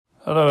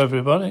Hello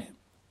everybody.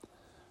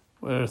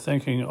 We're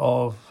thinking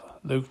of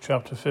Luke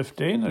chapter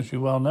 15, as you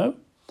well know,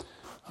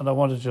 and I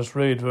want to just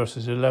read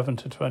verses 11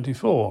 to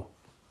 24.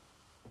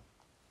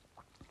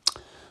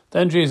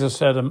 Then Jesus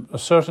said, a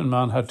certain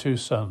man had 2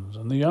 sons,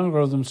 and the younger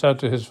of them said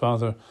to his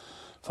father,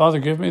 Father,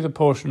 give me the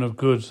portion of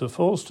goods that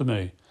falls to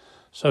me.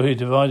 So he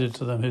divided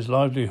to them his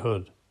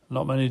livelihood.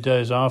 Not many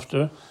days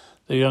after,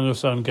 the younger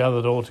son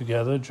gathered all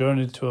together,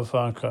 journeyed to a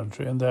far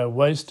country, and there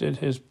wasted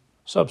his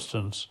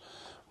substance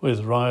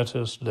with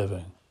riotous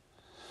living.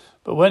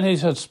 But when he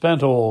had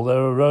spent all, there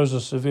arose a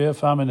severe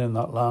famine in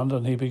that land,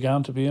 and he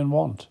began to be in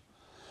want.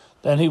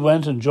 Then he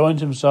went and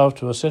joined himself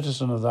to a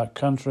citizen of that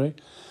country,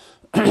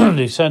 and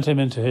he sent him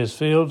into his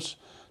fields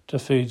to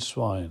feed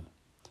swine.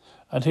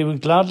 And he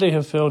would gladly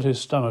have filled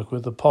his stomach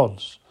with the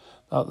pods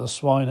that the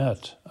swine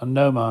ate, and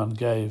no man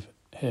gave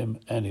him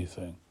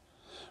anything.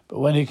 But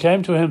when he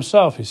came to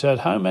himself, he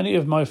said, How many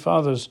of my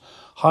father's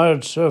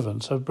hired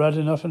servants have bread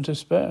enough and to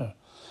spare,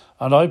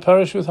 and I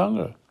perish with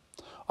hunger?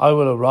 I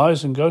will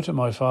arise and go to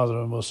my father,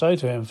 and will say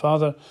to him,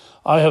 Father,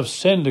 I have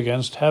sinned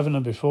against heaven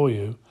and before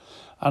you,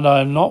 and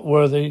I am no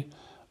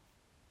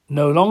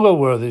longer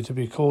worthy to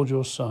be called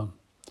your son.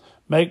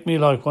 Make me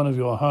like one of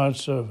your hired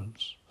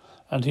servants.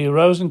 And he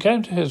arose and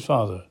came to his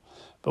father.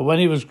 But when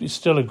he was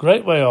still a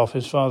great way off,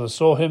 his father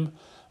saw him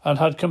and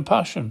had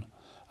compassion,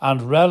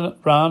 and ran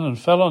and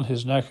fell on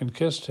his neck and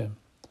kissed him.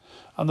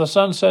 And the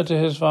son said to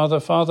his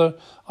father, Father,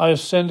 I have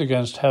sinned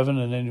against heaven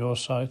and in your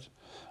sight,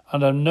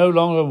 and am no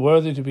longer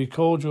worthy to be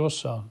called your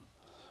son.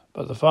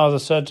 But the father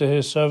said to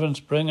his servants,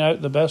 Bring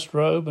out the best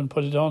robe and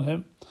put it on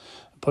him,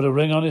 and put a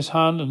ring on his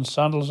hand and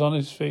sandals on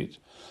his feet,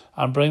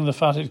 and bring the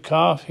fatted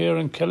calf here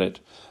and kill it,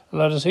 and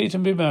let us eat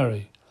and be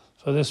merry.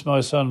 For this my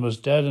son was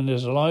dead and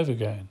is alive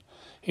again.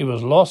 He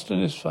was lost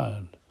and is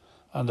found.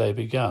 And they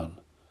began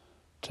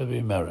to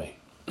be merry.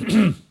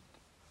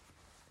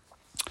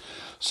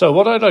 So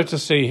what I'd like to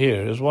see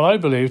here is what I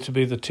believe to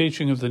be the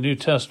teaching of the New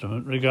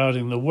Testament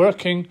regarding the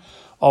working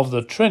of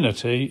the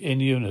Trinity in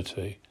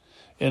unity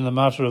in the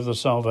matter of the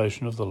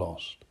salvation of the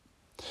lost.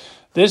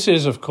 This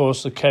is, of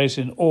course, the case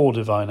in all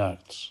divine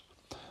acts.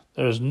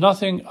 There is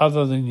nothing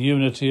other than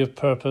unity of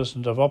purpose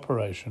and of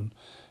operation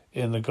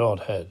in the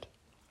Godhead.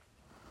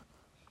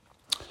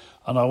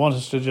 And I want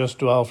us to just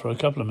dwell for a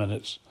couple of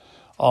minutes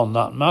on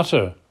that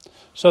matter.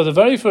 So the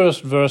very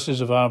first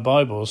verses of our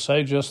Bible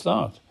say just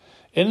that.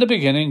 In the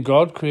beginning,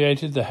 God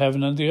created the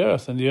heaven and the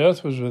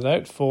earth was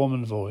without form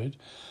and void,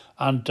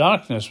 and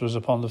darkness was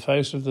upon the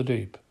face of the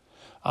deep.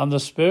 And the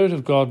Spirit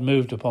of God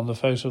moved upon the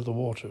face of the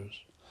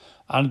waters.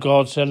 And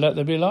God said, Let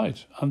there be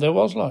light. And there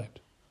was light.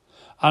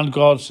 And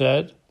God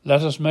said,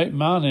 Let us make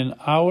man in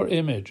our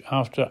image,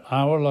 after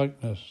our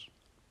likeness.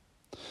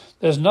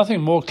 There's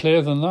nothing more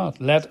clear than that.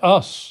 Let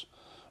us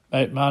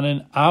make man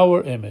in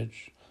our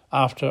image,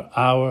 after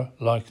our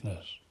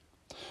likeness.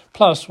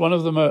 Plus, one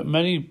of the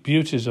many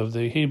beauties of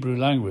the Hebrew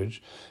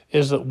language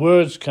is that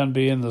words can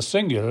be in the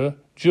singular,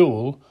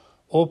 dual,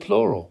 or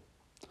plural.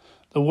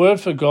 The word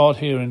for God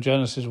here in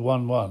Genesis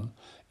 1:1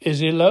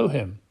 is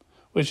Elohim,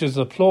 which is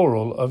the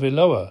plural of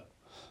Eloah,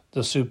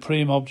 the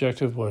supreme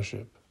object of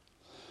worship.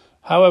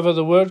 However,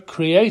 the word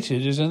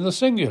created is in the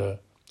singular.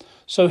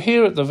 So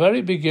here at the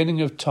very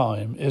beginning of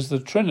time is the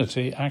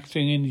Trinity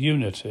acting in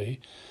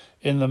unity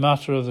in the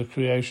matter of the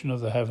creation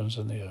of the heavens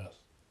and the earth.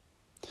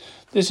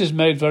 This is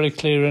made very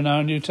clear in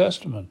our New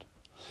Testament.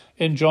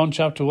 In John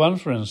chapter 1,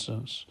 for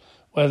instance,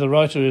 where the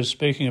writer is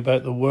speaking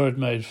about the Word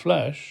made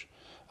flesh,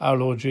 our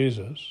Lord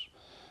Jesus,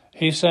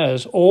 he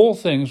says, All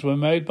things were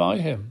made by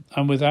him,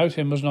 and without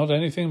him was not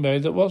anything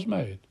made that was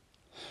made.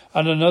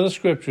 And another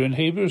scripture in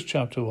Hebrews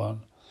chapter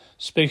 1,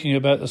 speaking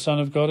about the Son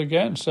of God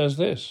again, says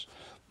this,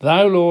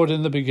 Thou, Lord,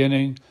 in the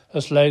beginning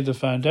hast laid the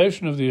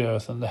foundation of the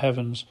earth, and the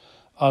heavens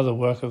are the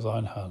work of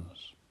thine hands.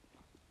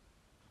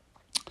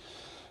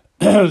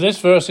 This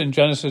verse in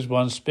Genesis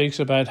 1 speaks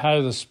about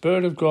how the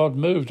Spirit of God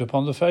moved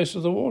upon the face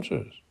of the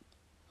waters.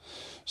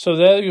 So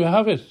there you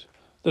have it,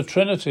 the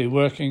Trinity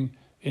working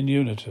in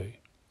unity.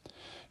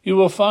 You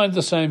will find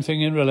the same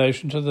thing in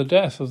relation to the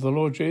death of the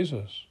Lord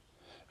Jesus.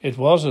 It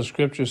was, as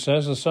Scripture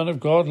says, the Son of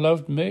God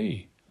loved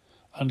me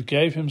and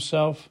gave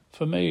himself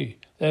for me.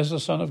 There's the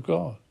Son of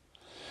God.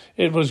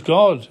 It was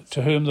God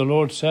to whom the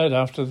Lord said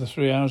after the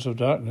 3 hours of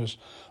darkness,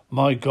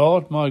 my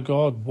God,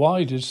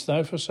 why didst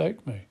thou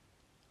forsake me?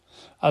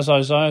 As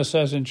Isaiah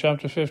says in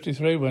chapter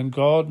 53, when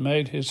God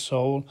made his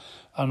soul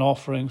an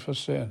offering for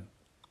sin.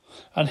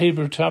 And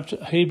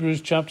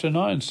Hebrews chapter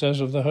 9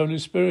 says of the Holy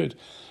Spirit,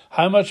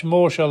 How much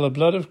more shall the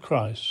blood of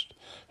Christ,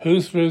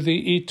 who through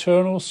the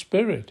eternal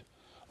Spirit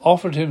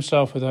offered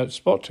himself without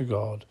spot to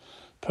God,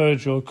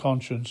 purge your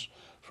conscience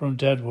from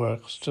dead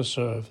works to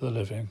serve the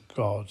living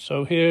God.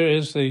 So here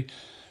is the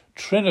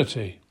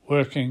Trinity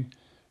working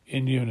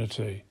in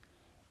unity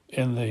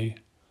in the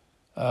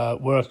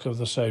work of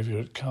the Saviour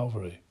at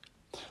Calvary.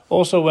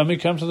 Also, when we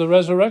come to the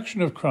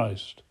resurrection of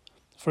Christ,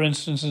 for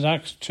instance, in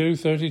Acts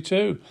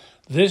 2:32,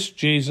 this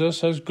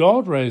Jesus has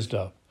God raised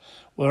up,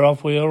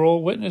 whereof we are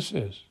all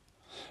witnesses.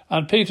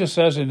 And Peter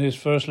says in his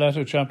first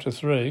letter, chapter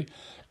 3,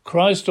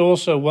 Christ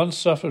also once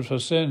suffered for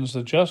sins,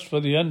 the just for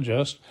the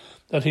unjust,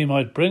 that he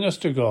might bring us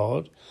to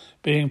God,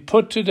 being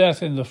put to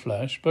death in the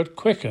flesh, but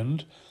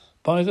quickened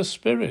by the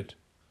Spirit.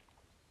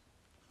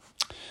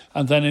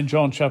 And then in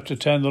John chapter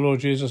 10, the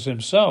Lord Jesus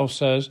himself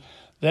says,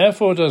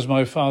 Therefore does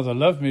my Father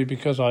love me,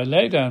 because I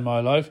lay down my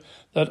life,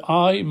 that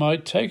I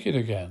might take it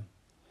again.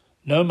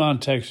 No man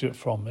takes it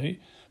from me,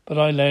 but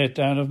I lay it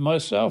down of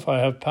myself. I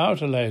have power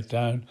to lay it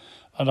down,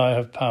 and I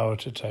have power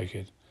to take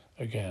it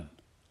again.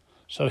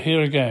 So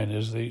here again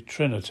is the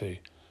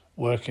Trinity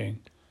working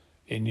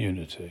in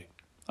unity.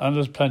 And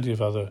there's plenty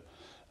of other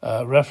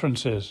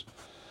references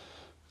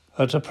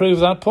to prove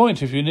that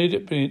point, if you need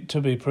it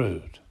to be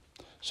proved.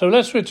 So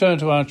let's return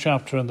to our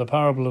chapter and the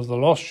parable of the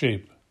lost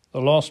sheep, the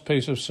lost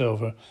piece of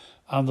silver,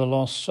 and the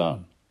lost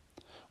son.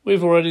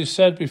 We've already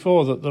said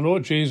before that the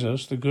Lord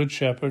Jesus, the Good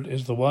Shepherd,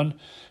 is the one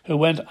who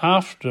went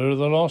after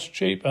the lost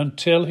sheep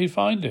until he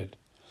find it.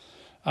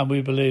 And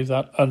we believe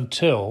that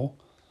until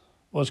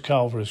was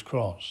Calvary's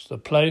cross, the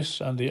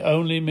place and the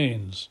only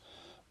means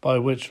by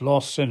which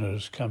lost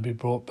sinners can be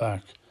brought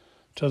back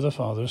to the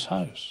Father's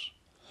house.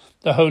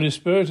 The Holy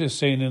Spirit is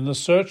seen in the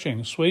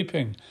searching,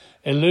 sweeping,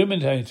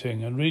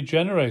 illuminating and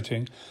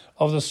regenerating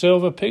of the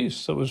silver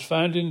piece that was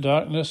found in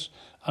darkness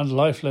and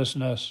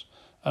lifelessness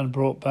and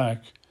brought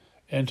back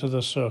into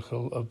the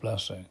circle of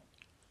blessing.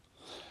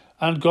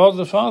 And God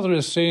the Father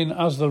is seen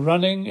as the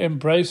running,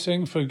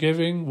 embracing,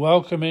 forgiving,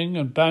 welcoming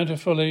and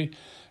bountifully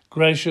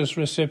gracious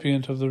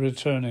recipient of the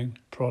returning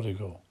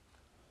prodigal.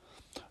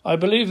 I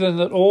believe then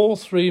that all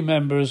three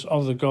members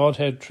of the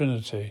Godhead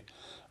Trinity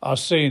are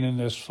seen in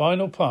this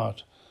final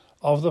part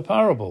of the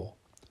parable.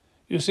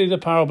 You see, the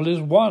parable is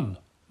one,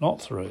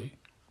 not three,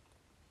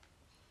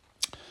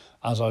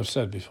 as I've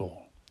said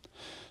before.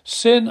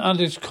 Sin and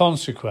its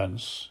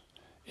consequence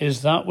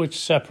is that which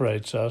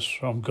separates us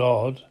from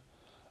God,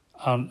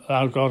 and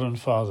our God and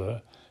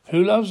Father,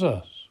 who loves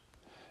us.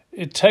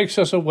 It takes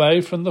us away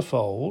from the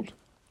fold,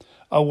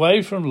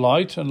 away from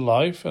light and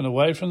life, and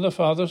away from the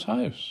Father's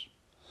house.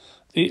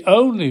 The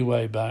only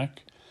way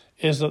back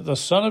is that the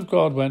Son of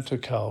God went to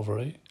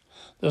Calvary,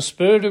 the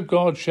Spirit of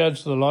God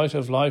sheds the light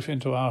of life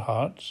into our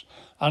hearts,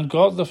 and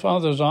God the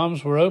Father's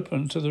arms were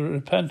opened to the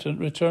repentant,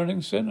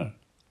 returning sinner.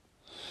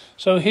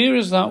 So here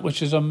is that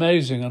which is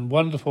amazing and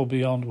wonderful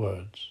beyond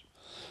words,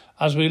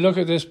 as we look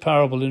at this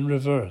parable in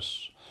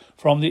reverse,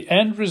 from the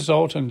end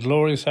result and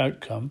glorious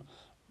outcome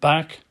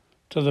back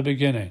to the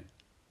beginning.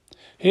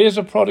 Here's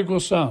a prodigal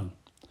son,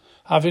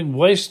 having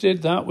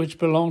wasted that which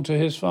belonged to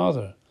his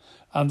father,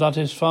 and that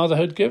his father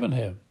had given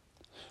him,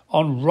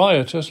 on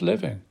riotous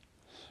living,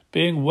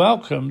 being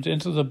welcomed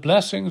into the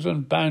blessings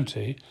and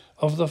bounty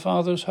of the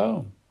Father's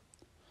home.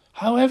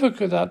 However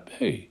could that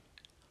be?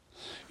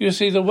 You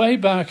see, the way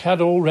back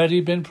had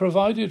already been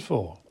provided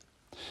for,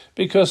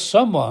 because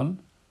someone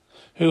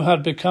who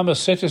had become a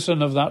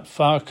citizen of that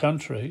far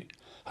country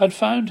had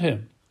found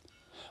him,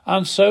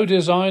 and so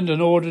designed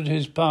and ordered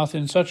his path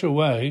in such a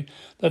way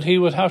that he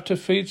would have to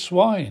feed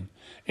swine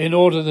in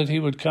order that he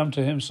would come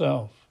to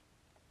himself.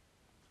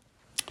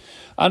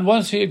 And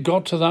once he had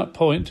got to that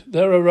point,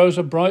 there arose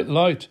a bright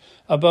light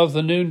above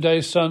the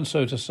noonday sun,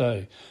 so to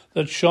say,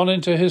 that shone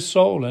into his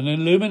soul and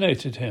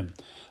illuminated him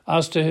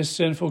as to his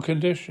sinful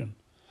condition.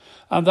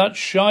 And that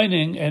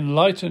shining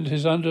enlightened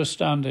his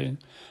understanding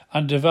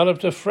and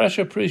developed a fresh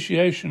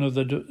appreciation of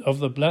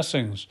the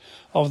blessings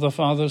of the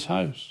Father's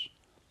house.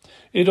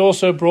 It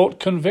also brought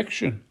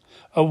conviction,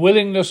 a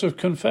willingness of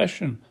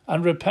confession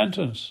and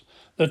repentance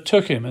that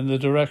took him in the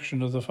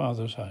direction of the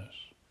Father's house.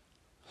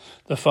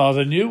 The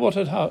Father knew what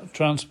had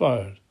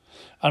transpired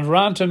and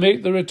ran to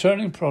meet the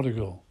returning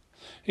prodigal.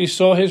 He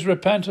saw his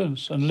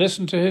repentance and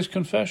listened to his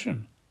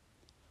confession.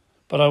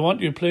 But I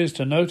want you please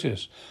to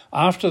notice,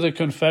 after the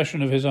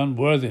confession of his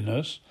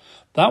unworthiness,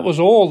 that was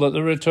all that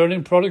the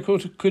returning prodigal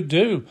could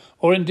do,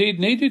 or indeed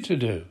needed to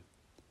do.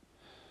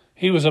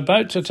 He was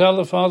about to tell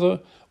the Father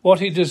what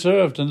he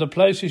deserved and the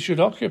place he should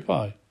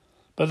occupy,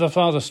 but the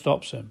Father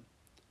stops him.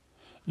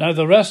 Now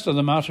the rest of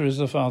the matter is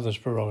the Father's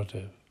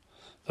prerogative.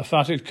 The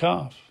fatted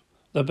calf,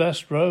 the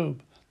best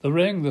robe, the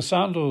ring, the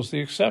sandals, the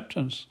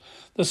acceptance,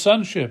 the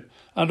sonship,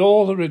 and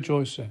all the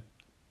rejoicing.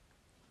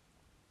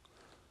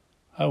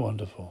 How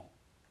wonderful.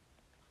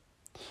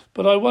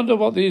 But I wonder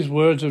what these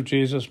words of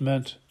Jesus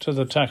meant to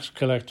the tax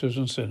collectors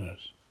and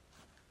sinners.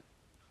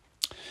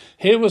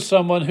 Here was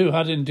someone who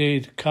had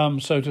indeed come,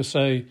 so to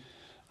say,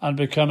 and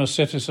become a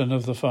citizen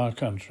of the far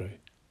country.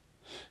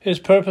 His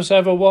purpose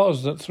ever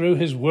was that through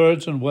his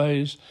words and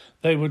ways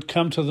they would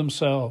come to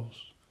themselves.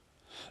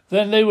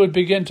 Then they would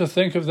begin to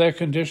think of their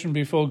condition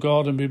before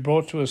God and be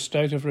brought to a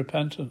state of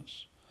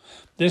repentance.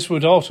 This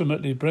would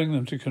ultimately bring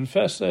them to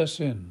confess their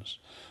sins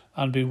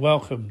and be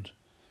welcomed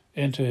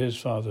into his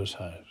Father's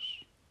house.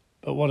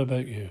 But what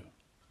about you?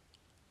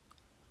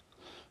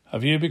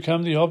 Have you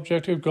become the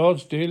object of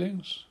God's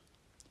dealings?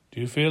 Do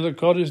you feel that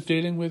God is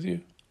dealing with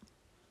you?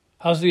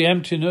 Has the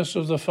emptiness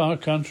of the far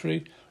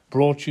country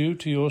brought you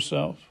to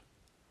yourself?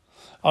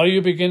 Are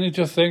you beginning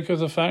to think of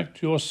the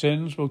fact your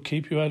sins will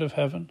keep you out of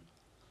heaven?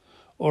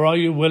 Or are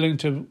you willing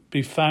to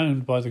be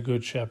found by the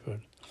Good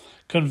Shepherd,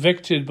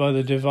 convicted by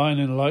the divine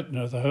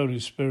enlightener of the Holy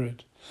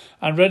Spirit,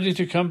 and ready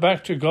to come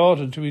back to God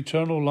and to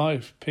eternal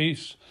life,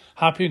 peace,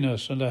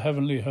 happiness, and a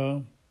heavenly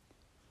home?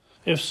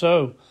 If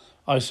so,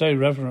 I say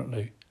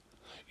reverently,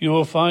 you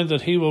will find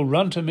that he will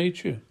run to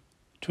meet you,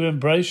 to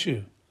embrace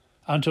you,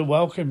 and to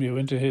welcome you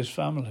into his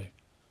family,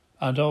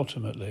 and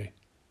ultimately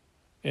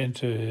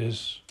into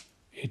his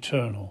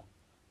eternal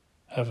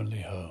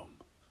heavenly home.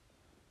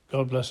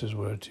 God bless his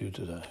word to you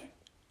today.